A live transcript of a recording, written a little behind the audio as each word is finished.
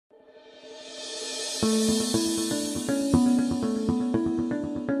Hi,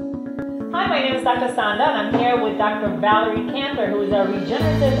 my name is Dr. Sanda, and I'm here with Dr. Valerie Kanter, who is a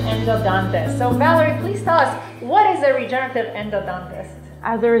regenerative endodontist. So Valerie, please tell us, what is a regenerative endodontist?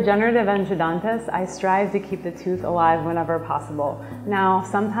 As a regenerative endodontist, I strive to keep the tooth alive whenever possible. Now,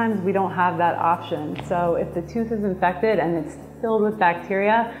 sometimes we don't have that option. So if the tooth is infected and it's filled with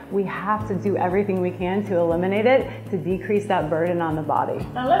bacteria, we have to do everything we can to eliminate it, to decrease that burden on the body.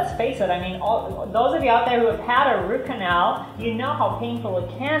 Now let's face it, I mean, those of you out there who have had a root canal, you know how painful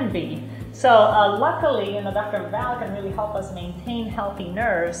it can be. So luckily, Dr. Val can really help us maintain healthy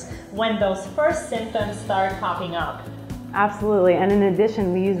nerves when those first symptoms start popping up. Absolutely, and in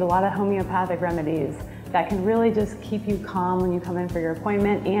addition, we use a lot of homeopathic remedies that can really just keep you calm when you come in for your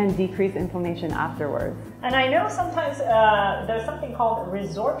appointment and decrease inflammation afterwards. And I know sometimes there's something called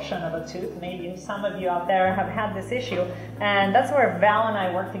resorption of a tooth. Maybe some of you out there have had this issue, and that's where Val and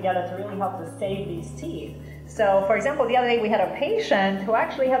I work together to really help to save these teeth. So, for example, the other day we had a patient who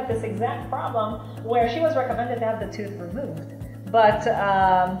actually had this exact problem where she was recommended to have the tooth removed. But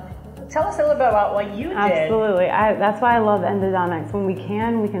tell us a little bit about what you did. Absolutely. That's why I love endodontics. When we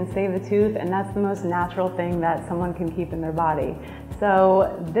can save a tooth, and that's the most natural thing that someone can keep in their body.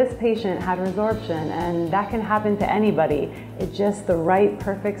 So this patient had resorption, and that can happen to anybody. It's just the right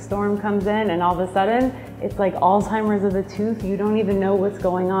perfect storm comes in, and all of a sudden, it's like Alzheimer's of the tooth. You don't even know what's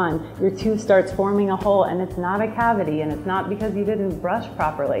going on. Your tooth starts forming a hole, and it's not a cavity, and it's not because you didn't brush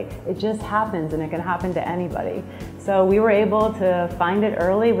properly. It just happens, and it can happen to anybody. So we were able to find it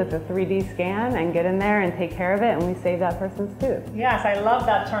early with a 3D scan and get in there and take care of it, and we saved that person's tooth. Yes, I love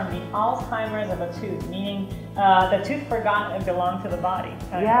that term, the Alzheimer's of a tooth, meaning the tooth forgot it belonged to the body.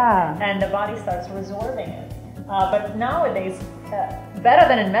 Yeah. And the body starts resorbing it. But nowadays, better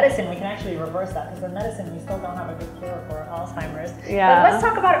than in medicine, we can actually reverse that, because in medicine we still don't have a good cure for Alzheimer's. Yeah. But let's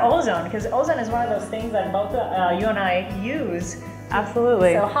talk about ozone, because ozone is one of those things that both you and I use.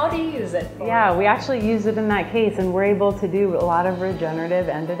 Absolutely. So how do you use it? Yeah, we actually use it in that case, and we're able to do a lot of regenerative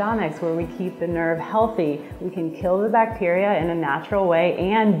endodontics where we keep the nerve healthy. We can kill the bacteria in a natural way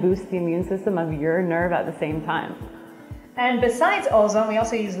and boost the immune system of your nerve at the same time. And besides ozone, we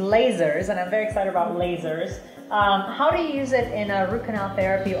also use lasers, and I'm very excited about lasers. How do you use it in a root canal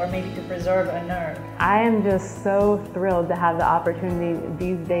therapy or maybe to preserve a nerve? I am just so thrilled to have the opportunity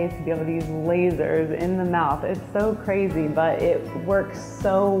these days to be able to use lasers in the mouth. It's so crazy, but it works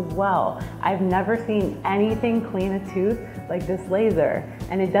so well. I've never seen anything clean a tooth like this laser.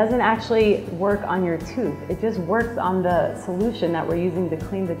 And it doesn't actually work on your tooth. It just works on the solution that we're using to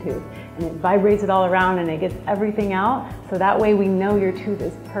clean the tooth. And it vibrates it all around and it gets everything out, so that way we know your tooth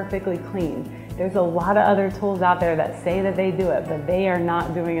is perfectly clean. There's a lot of other tools out there that say that they do it, but they are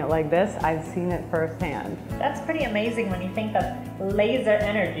not doing it like this. I've seen it firsthand. That's pretty amazing when you think that laser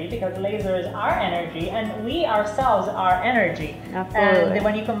energy, because laser is our energy, and we ourselves are energy. Absolutely. And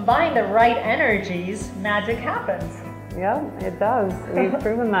when you combine the right energies, magic happens. Yeah, it does. We've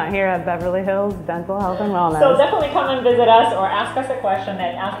proven that here at Beverly Hills Dental Health and Wellness. So definitely come and visit us or ask us a question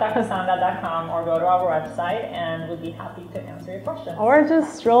at askdrsanda.com or go to our website, and we'll be happy to answer your questions. Or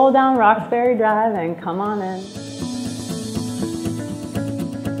just stroll down Roxbury Drive and come on in.